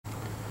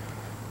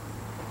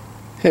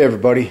Hey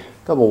everybody,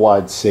 Double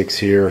Wide 6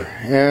 here,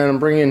 and I'm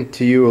bringing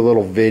to you a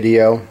little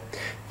video.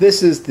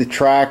 This is the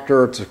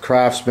tractor. It's a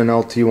Craftsman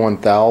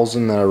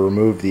LT1000 that I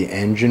removed the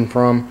engine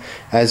from.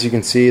 As you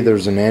can see,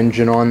 there's an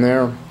engine on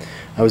there.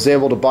 I was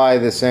able to buy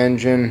this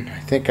engine. I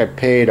think I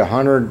paid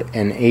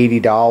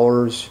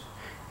 $180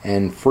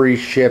 and free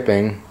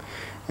shipping,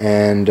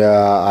 and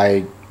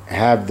I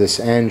have this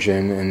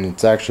engine, and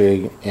it's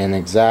actually an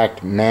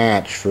exact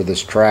match for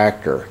this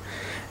tractor.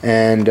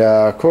 And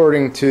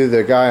according to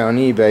the guy on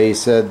eBay, he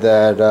said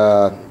that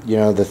you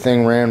know, the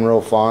thing ran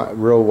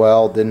real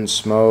well, didn't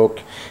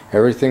smoke,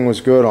 everything was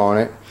good on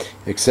it,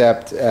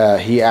 except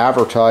he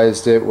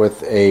advertised it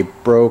with a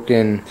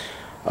broken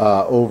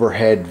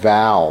overhead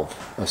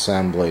valve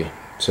assembly.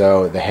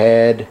 So the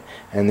head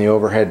and the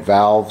overhead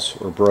valves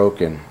were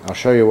broken. I'll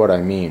show you what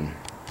I mean.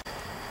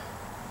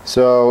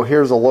 So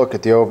here's a look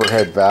at the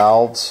overhead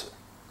valves,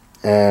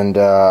 and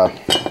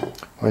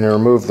when you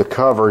remove the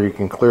cover, you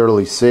can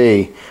clearly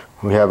see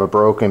we have a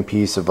broken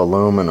piece of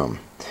aluminum.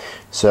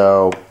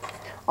 So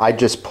I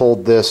just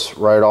pulled this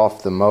right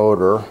off the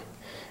motor,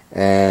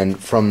 and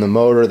from the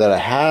motor that I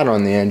had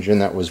on the engine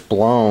that was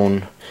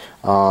blown,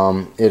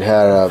 it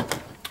had a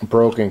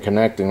broken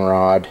connecting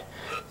rod,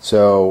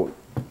 so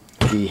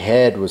the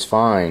head was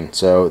fine.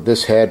 So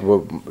this head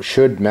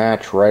should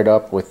match right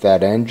up with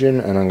that engine,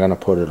 and I'm going to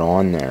put it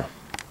on there.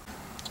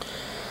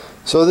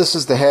 So this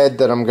is the head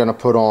that I'm going to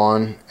put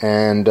on,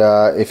 and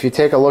if you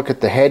take a look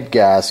at the head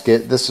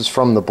gasket, this is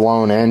from the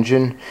blown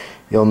engine.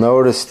 You'll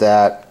notice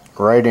that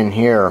right in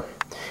here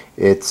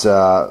it's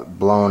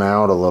blown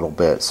out a little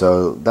bit.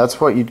 So that's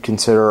what you'd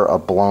consider a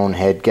blown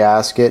head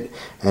gasket.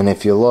 And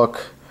if you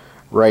look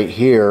right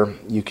here,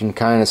 you can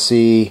kind of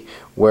see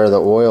where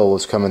the oil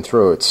was coming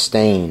through. It's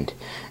stained,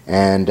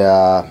 and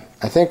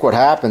I think what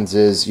happens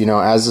is, you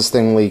know, as this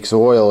thing leaks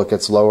oil, it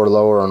gets lower and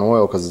lower on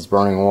oil because it's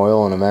burning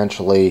oil, and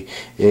eventually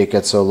it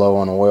gets so low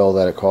on oil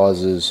that it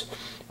causes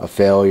a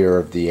failure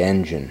of the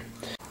engine.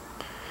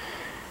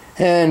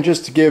 And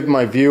just to give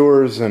my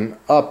viewers an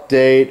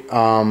update,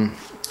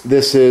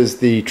 this is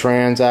the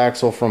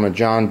transaxle from a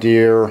John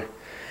Deere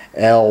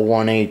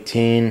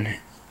L118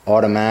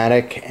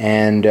 automatic,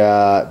 and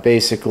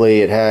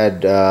basically it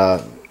had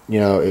you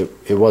know,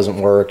 it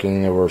wasn't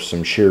working. There were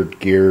some sheared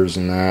gears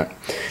and that,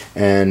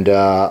 and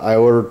I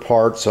ordered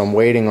parts, so I'm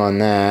waiting on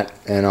that,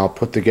 and I'll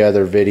put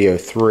together video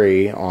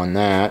 3 on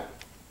that.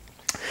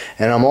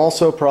 And I'm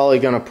also probably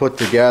going to put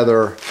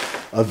together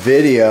a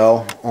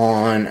video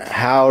on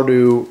how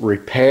to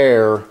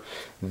repair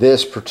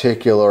this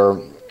particular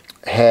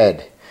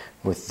head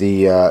with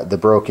the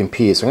broken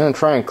piece. I'm going to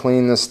try and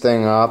clean this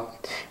thing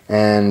up,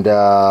 and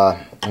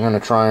I'm going to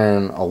try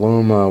and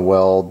aluma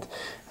weld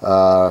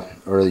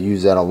or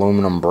use that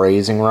aluminum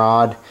brazing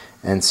rod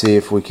and see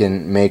if we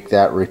can make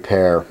that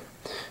repair.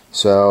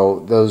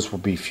 So those will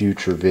be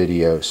future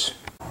videos.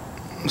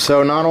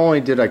 So not only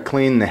did I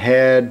clean the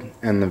head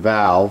and the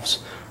valves,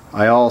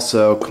 I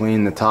also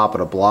cleaned the top of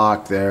the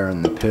block there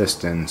and the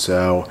piston.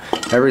 So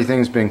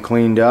everything's been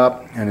cleaned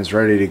up and is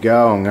ready to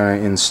go. I'm going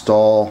to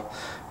install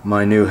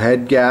my new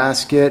head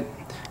gasket,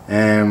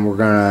 and we're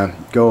going to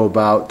go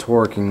about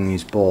torquing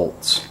these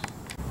bolts.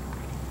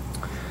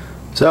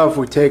 So if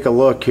we take a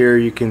look here,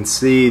 you can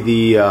see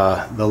the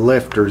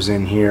lifters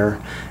in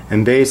here,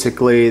 and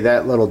basically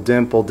that little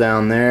dimple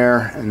down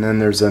there, and then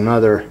there's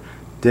another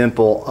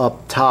dimple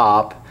up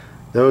top.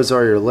 Those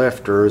are your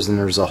lifters, and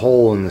there's a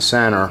hole in the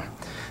center.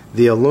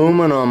 The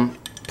aluminum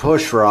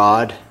push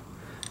rod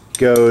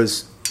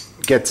gets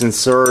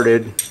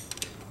inserted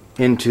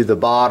into the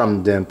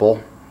bottom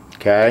dimple,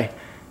 okay,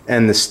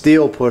 and the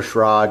steel push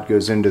rod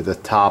goes into the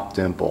top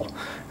dimple,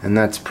 and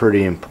that's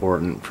pretty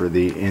important for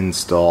the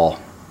install.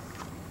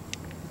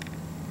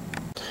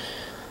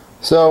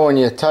 So when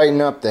you tighten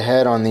up the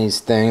head on these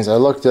things, I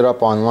looked it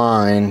up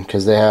online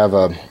because they have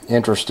an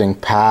interesting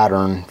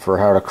pattern for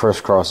how to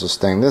crisscross this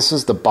thing. This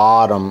is the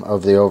bottom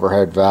of the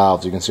overhead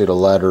valves. You can see the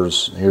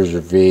letters. Here's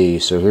your V.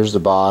 So here's the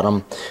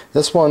bottom.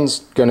 This one's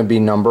going to be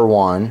number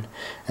 1,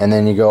 and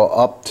then you go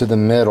up to the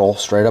middle,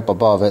 straight up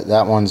above it.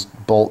 That one's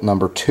bolt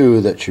number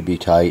 2 that should be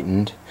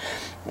tightened,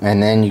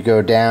 and then you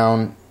go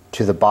down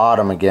to the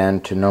bottom again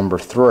to number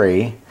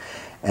 3,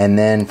 and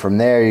then from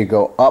there you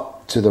go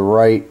up to the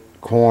right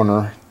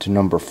corner to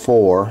number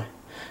 4,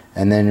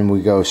 and then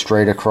we go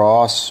straight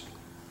across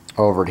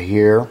over to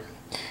here.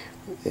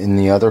 In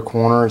the other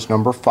corner is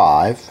number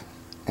 5,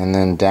 and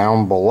then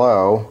down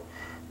below,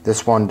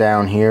 this one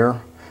down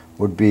here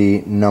would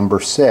be number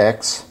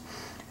 6,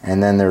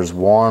 and then there's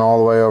one all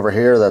the way over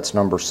here, that's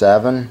number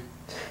 7,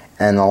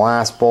 and the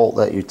last bolt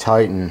that you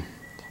tighten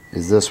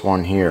is this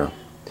one here.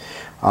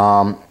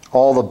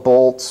 All the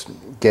bolts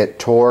get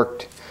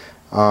torqued.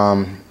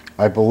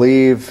 I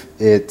believe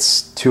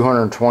it's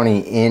 220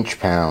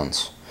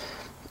 inch-pounds,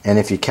 and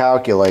if you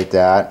calculate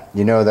that,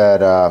 you know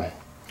that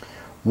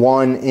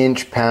 1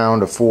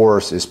 inch-pound of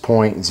force is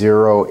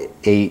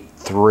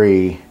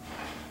 0.083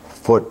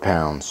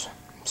 foot-pounds.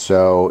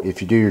 So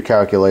if you do your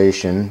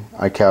calculation,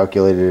 I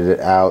calculated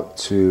it out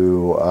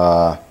to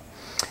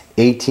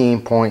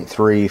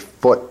 18.3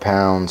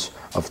 foot-pounds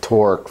of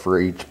torque for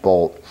each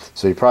bolt.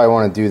 So you probably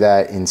want to do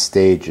that in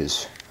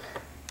stages.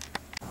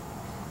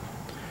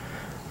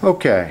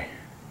 Okay,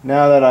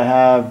 now that I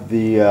have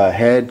the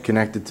head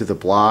connected to the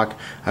block,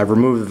 I've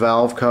removed the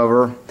valve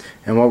cover,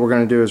 and what we're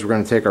going to do is we're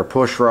going to take our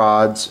push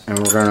rods and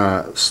we're going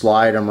to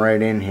slide them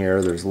right in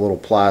here. There's a little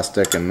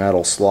plastic and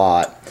metal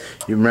slot.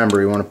 You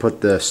remember, you want to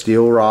put the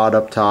steel rod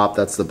up top,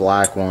 that's the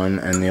black one,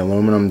 and the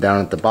aluminum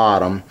down at the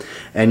bottom,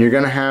 and you're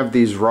going to have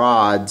these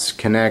rods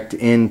connect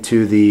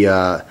into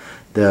the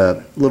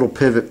little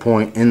pivot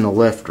point in the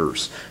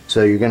lifters.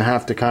 So you're going to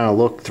have to kind of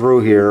look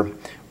through here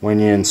when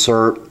you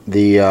insert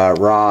the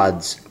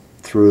rods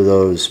through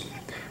those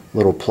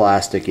little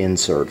plastic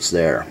inserts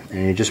there,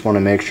 and you just want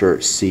to make sure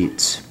it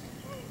seats.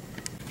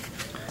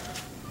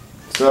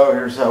 So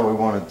here's how we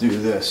want to do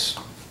this.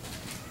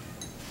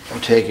 We're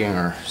taking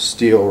our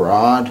steel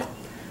rod,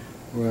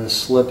 we're going to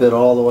slip it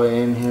all the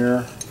way in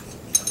here,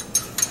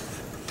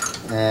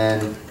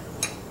 and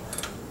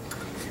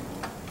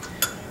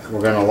we're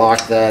going to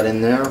lock that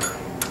in there.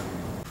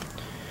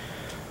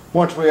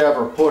 Once we have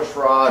our push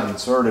rod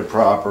inserted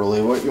properly,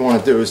 what you want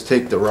to do is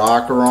take the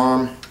rocker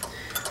arm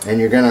and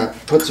you're going to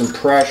put some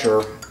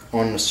pressure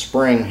on the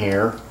spring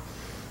here,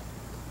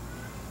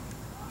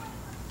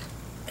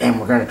 and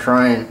we're going to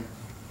try and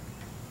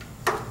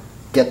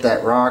get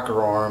that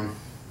rocker arm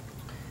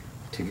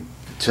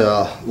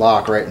to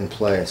lock right in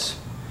place.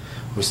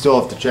 We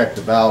still have to check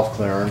the valve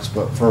clearance,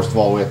 but first of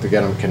all we have to get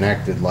them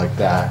connected like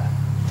that.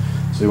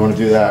 So you want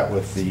to do that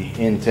with the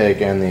intake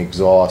and the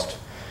exhaust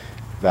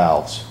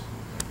valves.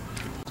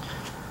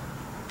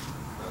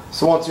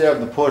 So once you have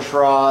the push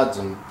rods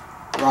and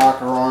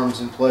rocker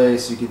arms in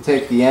place, you can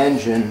take the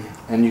engine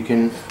and you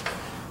can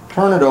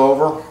turn it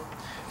over.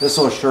 This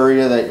will assure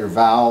you that your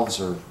valves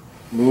are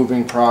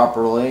moving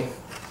properly.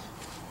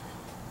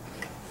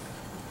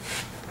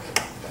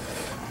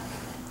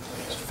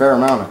 There's a fair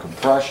amount of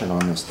compression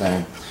on this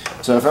thing.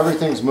 So if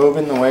everything's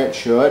moving the way it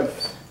should,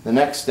 the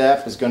next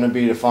step is going to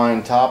be to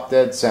find top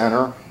dead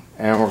center,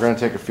 and we're going to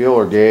take a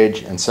feeler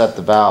gauge and set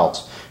the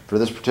valves. For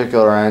this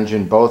particular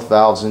engine, both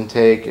valves,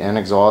 intake and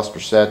exhaust,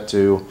 are set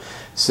to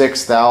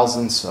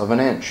 6/1000ths of an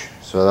inch.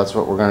 So that's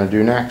what we're going to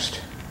do next.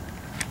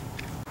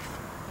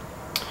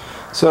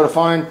 So to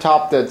find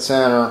top dead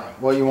center,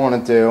 what you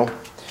want to do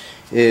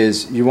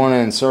is you want to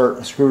insert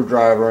a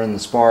screwdriver in the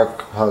spark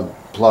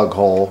plug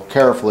hole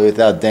carefully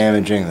without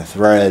damaging the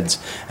threads,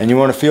 and you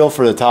want to feel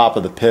for the top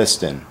of the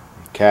piston.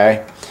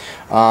 Okay,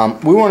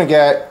 we want to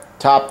get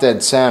top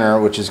dead center,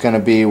 which is going to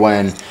be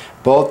when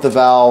both the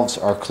valves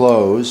are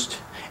closed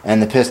and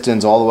the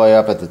piston's all the way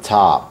up at the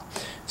top.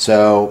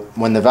 So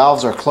when the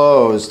valves are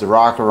closed, the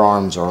rocker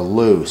arms are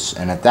loose,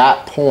 and at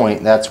that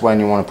point, that's when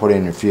you want to put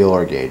in your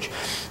feeler gauge.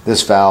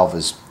 This valve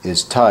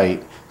is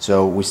tight,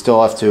 so we still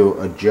have to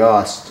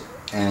adjust,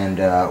 and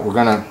we're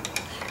gonna,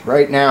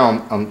 right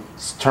now I'm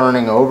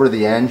turning over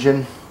the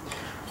engine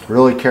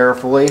really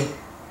carefully,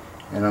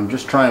 and I'm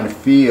just trying to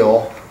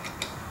feel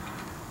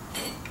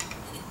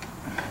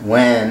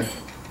when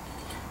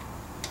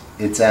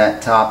it's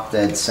at top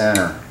dead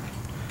center.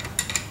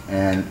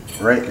 And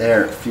right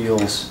there it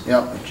feels,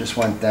 yep, it just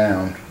went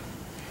down.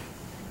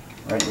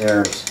 Right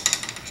there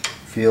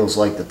feels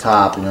like the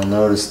top, and you'll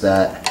notice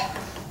that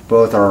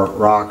both our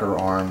rocker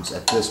arms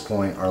at this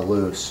point are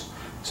loose.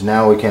 So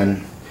now we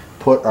can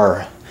put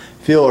our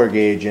feeler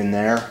gauge in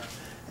there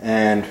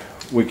and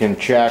we can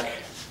check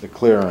the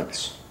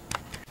clearance.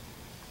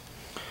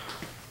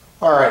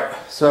 Alright,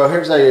 so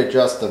here's how you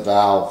adjust the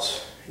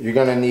valves. You're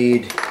going to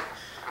need,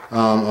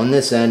 on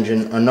this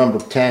engine, a number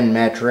 10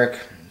 metric.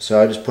 So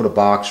I just put a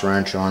box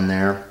wrench on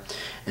there,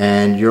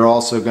 and you're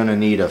also going to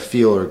need a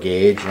feeler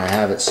gauge, and I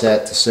have it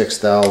set to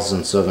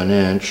 6/1000ths of an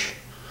inch,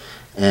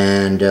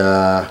 and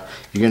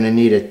you're going to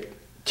need a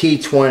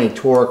T20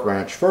 torque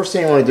wrench. First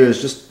thing you want to do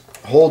is just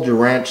hold your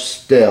wrench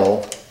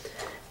still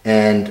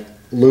and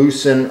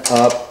loosen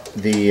up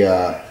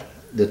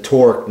the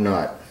torque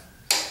nut.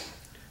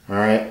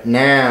 Alright,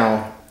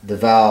 now the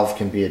valve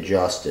can be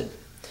adjusted.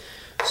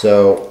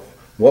 So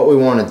what we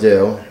want to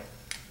do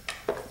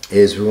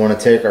is we want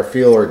to take our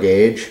feeler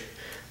gauge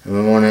and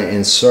we want to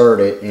insert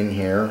it in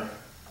here,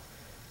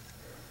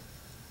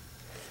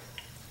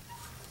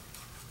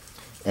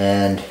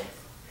 and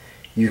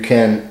you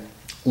can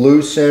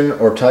loosen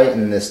or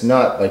tighten this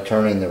nut by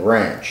turning the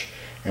wrench,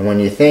 and when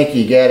you think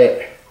you get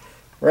it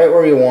right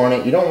where you want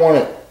it, you don't want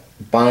it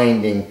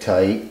binding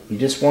tight, you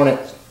just want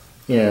it,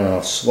 you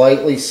know,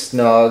 slightly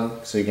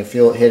snug so you can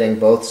feel it hitting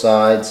both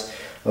sides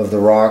of the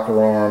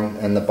rocker arm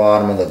and the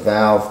bottom of the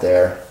valve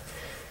there.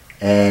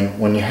 And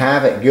when you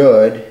have it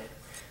good,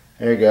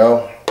 there you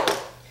go,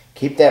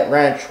 keep that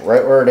wrench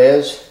right where it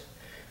is,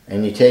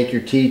 and you take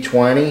your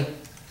T20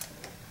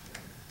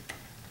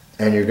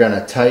 and you're going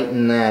to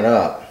tighten that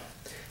up,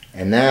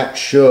 and that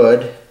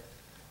should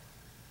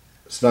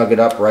snug it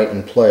up right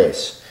in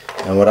place.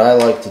 And what I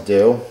like to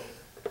do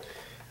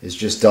is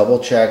just double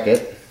check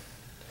it,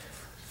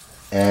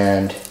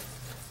 and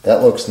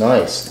that looks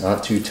nice,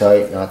 not too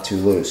tight, not too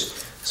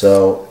loose.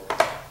 So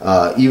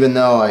even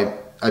though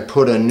I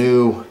put a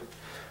new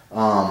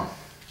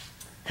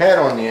head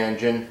on the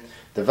engine,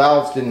 the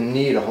valves didn't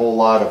need a whole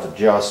lot of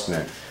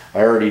adjustment. I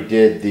already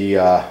did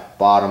the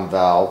bottom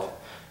valve,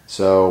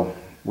 so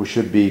we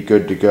should be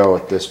good to go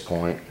at this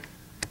point.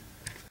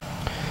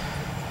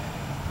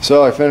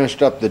 So I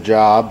finished up the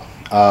job.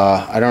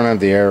 I don't have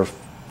the air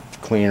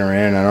cleaner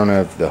in. I don't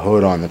have the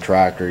hood on the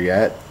tractor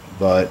yet,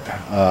 but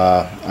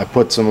I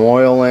put some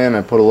oil in,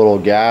 I put a little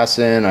gas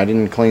in. I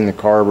didn't clean the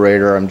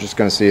carburetor. I'm just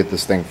going to see if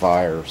this thing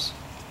fires.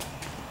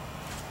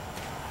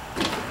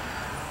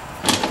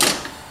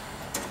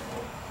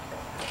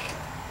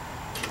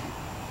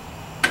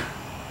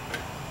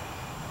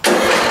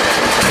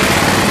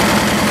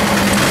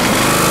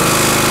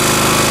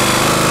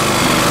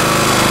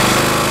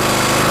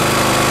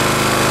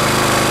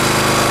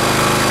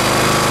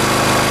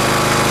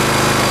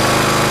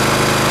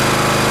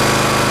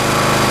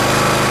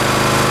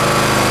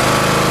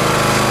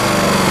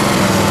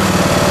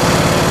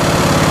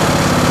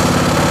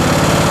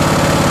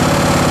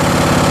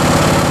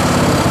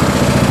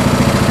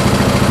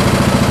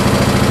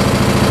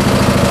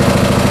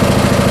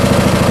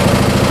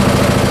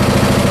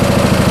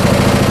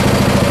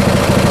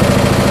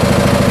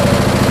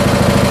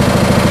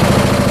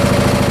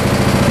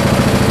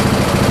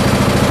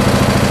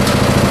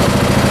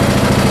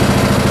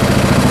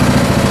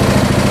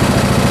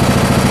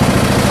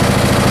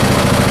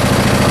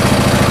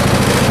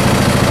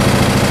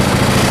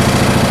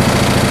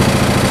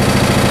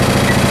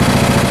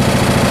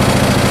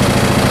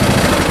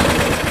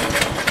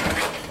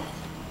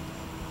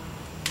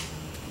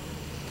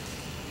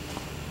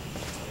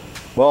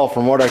 Well,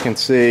 from what I can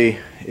see,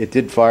 it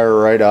did fire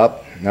right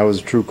up. That was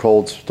a true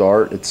cold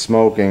start. It's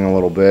smoking a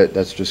little bit.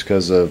 That's just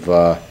because of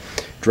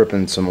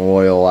dripping some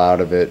oil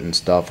out of it and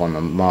stuff on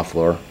the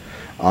muffler.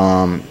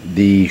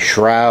 The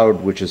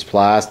shroud, which is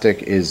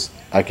plastic,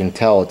 I can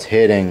tell it's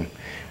hitting.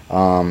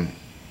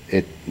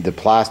 The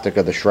plastic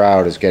of the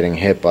shroud is getting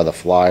hit by the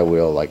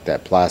flywheel, like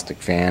that plastic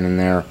fan in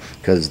there,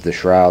 because the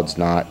shroud's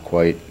not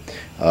quite,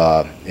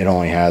 it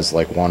only has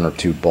like 1 or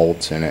 2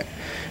 bolts in it.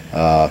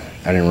 I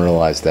didn't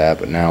realize that,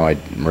 but now I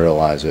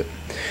realize it.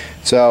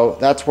 So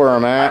that's where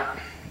I'm at,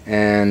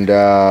 and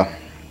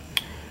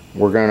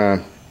we're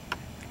gonna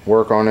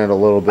work on it a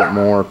little bit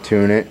more,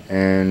 tune it,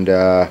 and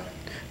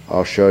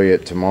I'll show you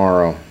it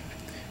tomorrow.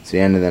 It's the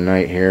end of the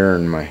night here,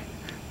 and my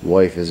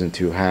wife isn't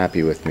too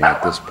happy with me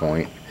at this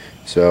point,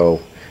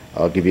 so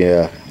I'll give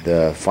you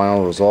the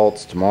final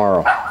results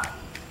tomorrow.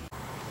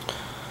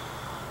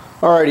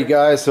 Alrighty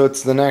guys, so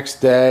it's the next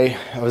day.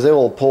 I was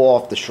able to pull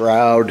off the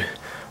shroud.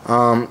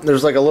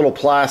 There's like a little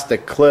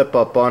plastic clip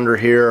up under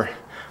here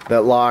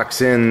that locks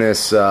in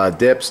this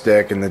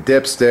dipstick, and the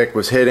dipstick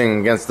was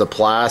hitting against the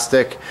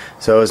plastic,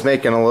 so it was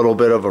making a little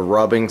bit of a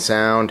rubbing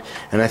sound.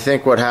 And I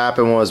think what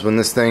happened was when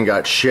this thing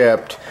got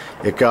shipped,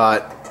 it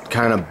got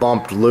kind of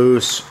bumped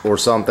loose or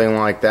something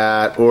like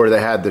that, or they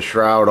had the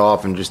shroud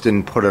off and just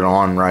didn't put it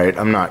on right.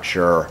 I'm not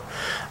sure.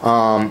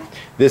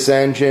 This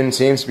engine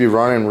seems to be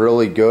running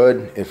really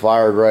good. It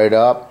fired right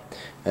up.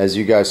 As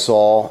you guys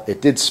saw,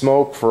 it did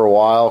smoke for a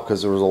while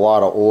because there was a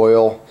lot of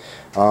oil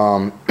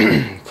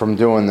from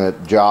doing the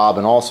job,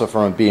 and also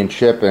from it being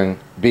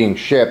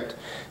shipped.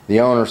 The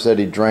owner said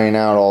he'd drain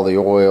out all the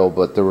oil,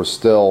 but there was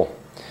still,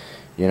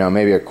 you know,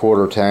 maybe a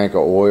 1/4 tank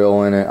of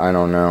oil in it. I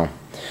don't know,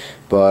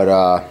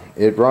 but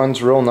it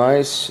runs real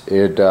nice.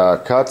 It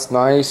cuts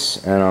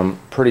nice, and I'm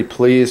pretty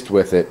pleased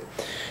with it.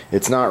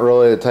 It's not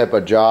really the type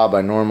of job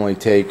I normally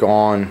take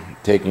on,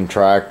 taking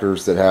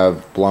tractors that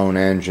have blown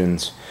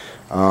engines.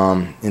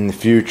 In the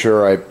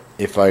future,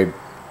 if I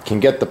can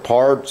get the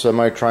parts, I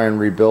might try and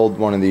rebuild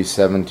one of these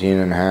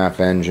 17.5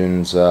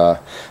 engines. A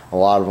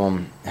lot of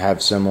them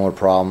have similar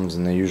problems,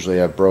 and they usually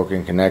have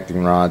broken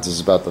connecting rods. This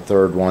is about the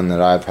 3rd one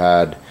that I've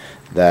had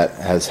that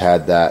has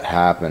had that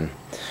happen.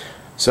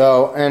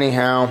 So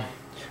anyhow,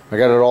 I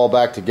got it all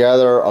back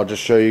together. I'll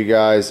just show you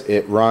guys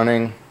it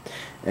running,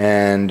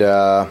 and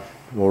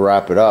we'll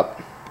wrap it up.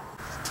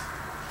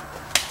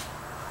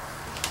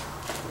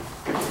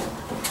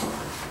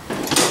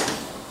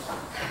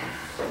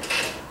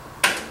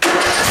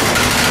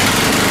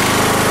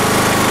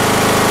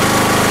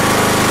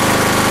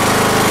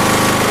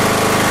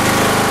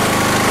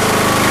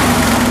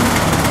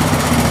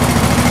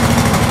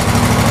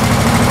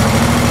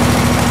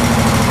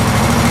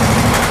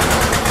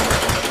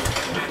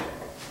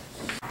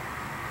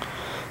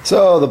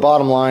 So the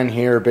bottom line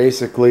here,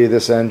 basically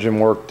this engine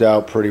worked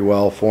out pretty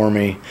well for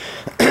me.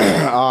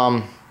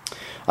 I've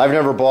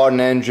never bought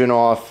an engine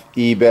off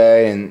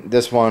eBay, and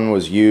this one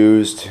was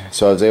used,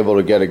 so I was able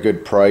to get a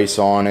good price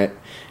on it,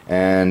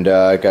 and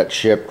it got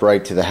shipped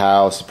right to the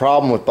house. The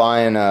problem with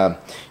buying a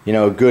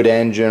good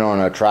engine on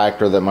a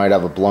tractor that might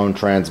have a blown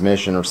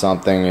transmission or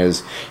something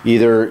is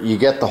either you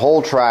get the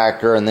whole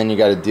tractor and then you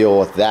got to deal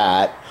with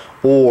that,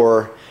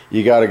 or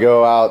you got to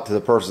go out to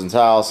the person's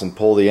house and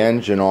pull the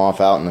engine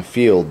off out in the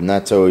field, and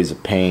that's always a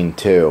pain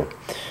too.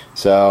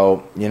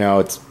 So, you know,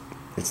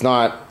 it's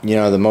not, you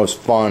know, the most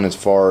fun as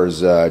far as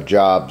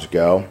jobs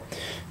go.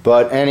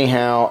 But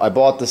anyhow, I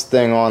bought this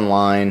thing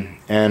online,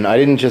 and I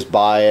didn't just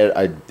buy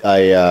it.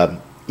 I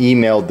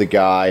emailed the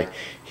guy.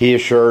 He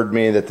assured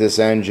me that this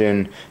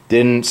engine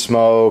didn't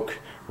smoke,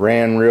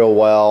 ran real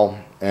well,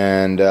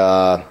 and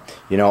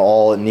you know,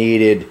 all it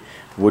needed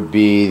would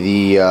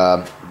be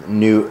the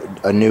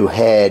a new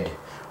head.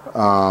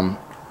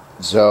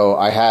 So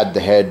I had the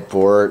head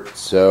for it,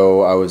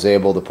 so I was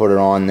able to put it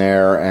on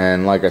there.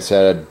 And like I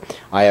said,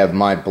 I have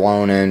my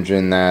blown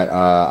engine that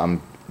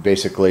I'm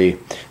basically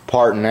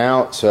parting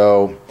out,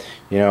 so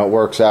you know, it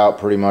works out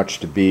pretty much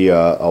to be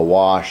a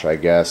wash, I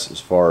guess, as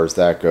far as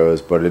that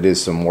goes. But it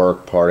is some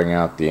work parting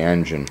out the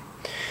engine.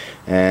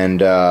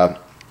 And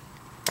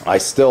I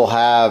still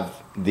have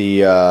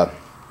the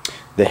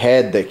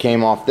head that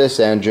came off this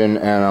engine,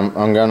 and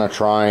I'm gonna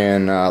try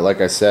and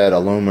like I said,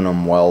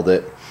 aluminum weld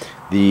it.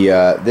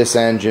 This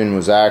engine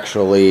was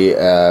actually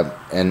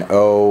an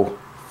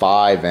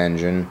 05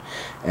 engine,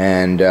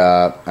 and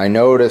I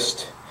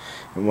noticed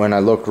when I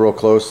looked real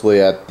closely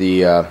at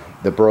the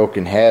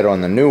broken head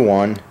on the new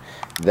one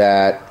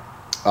that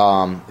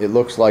it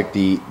looks like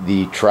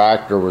the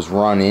tractor was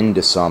run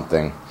into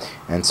something,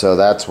 and so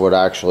that's what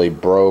actually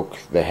broke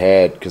the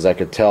head, because I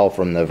could tell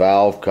from the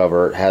valve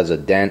cover it has a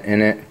dent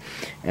in it,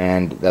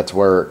 and that's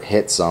where it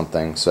hit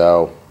something.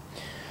 So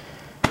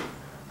I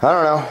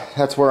don't know,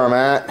 that's where I'm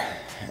at.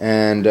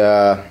 And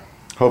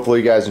hopefully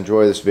you guys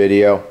enjoy this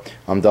video.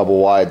 I'm Double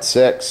Wide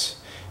 6,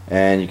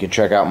 and you can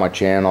check out my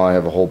channel. I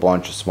have a whole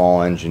bunch of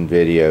small engine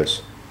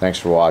videos. Thanks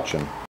for watching.